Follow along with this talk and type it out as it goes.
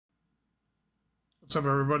What's up,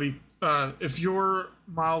 everybody? If your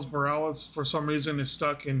Miles Morales for some reason is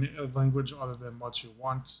stuck in a language other than what you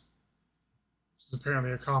want, which is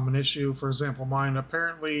apparently a common issue. For example, mine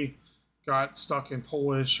apparently got stuck in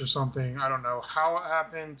Polish or something. I don't know how it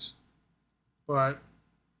happened, but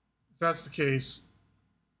if that's the case,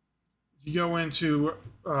 if you go into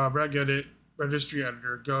regedit registry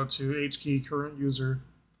editor, go to HKey current user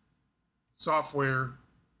software,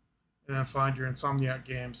 and then find your Insomniac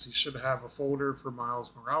games. You should have a folder for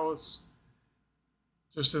Miles Morales.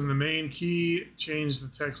 Just in the main key, change the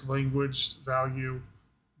text language value.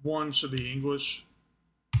 1 should be English.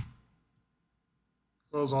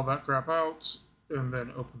 Close all that crap out, and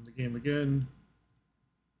then open the game again.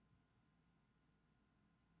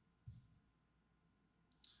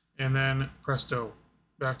 And then presto,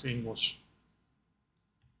 back to English.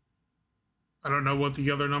 I don't know what the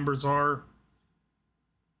other numbers are.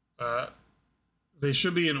 They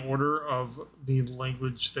should be in order of the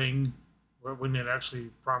language thing when it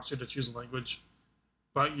actually prompts you to choose a language.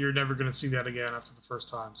 But you're never going to see that again after the first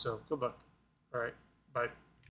time. So good luck. All right. Bye.